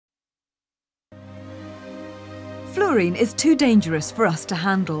Fluorine is too dangerous for us to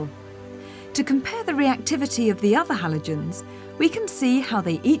handle. To compare the reactivity of the other halogens, we can see how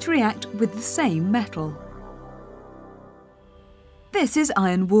they each react with the same metal. This is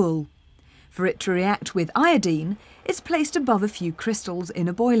iron wool. For it to react with iodine, it's placed above a few crystals in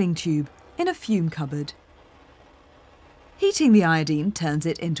a boiling tube, in a fume cupboard. Heating the iodine turns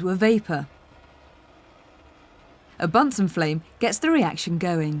it into a vapour. A Bunsen flame gets the reaction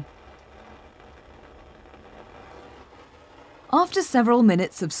going. After several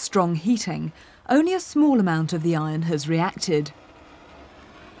minutes of strong heating, only a small amount of the iron has reacted.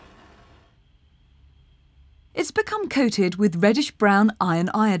 It's become coated with reddish-brown iron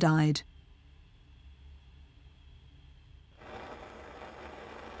iodide.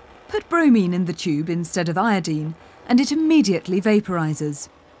 Put bromine in the tube instead of iodine, and it immediately vaporises.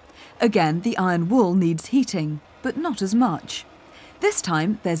 Again, the iron wool needs heating, but not as much. This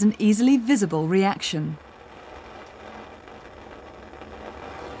time, there's an easily visible reaction.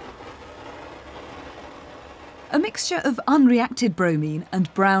 A mixture of unreacted bromine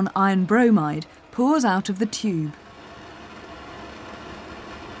and brown iron bromide pours out of the tube.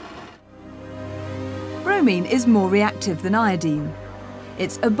 Bromine is more reactive than iodine.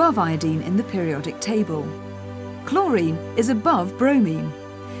 It's above iodine in the periodic table. Chlorine is above bromine.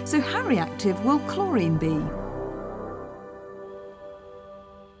 So how reactive will chlorine be?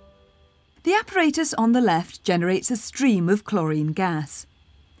 The apparatus on the left generates a stream of chlorine gas.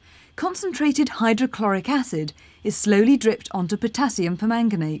 Concentrated hydrochloric acid is slowly dripped onto potassium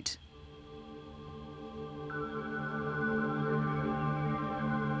permanganate.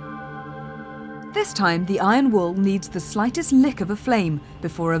 This time the iron wool needs the slightest lick of a flame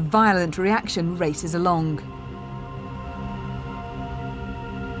before a violent reaction races along.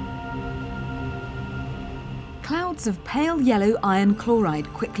 Clouds of pale yellow iron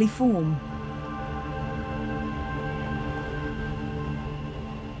chloride quickly form.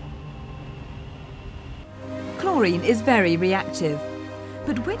 Chlorine is very reactive,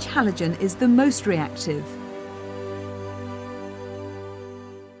 but which halogen is the most reactive?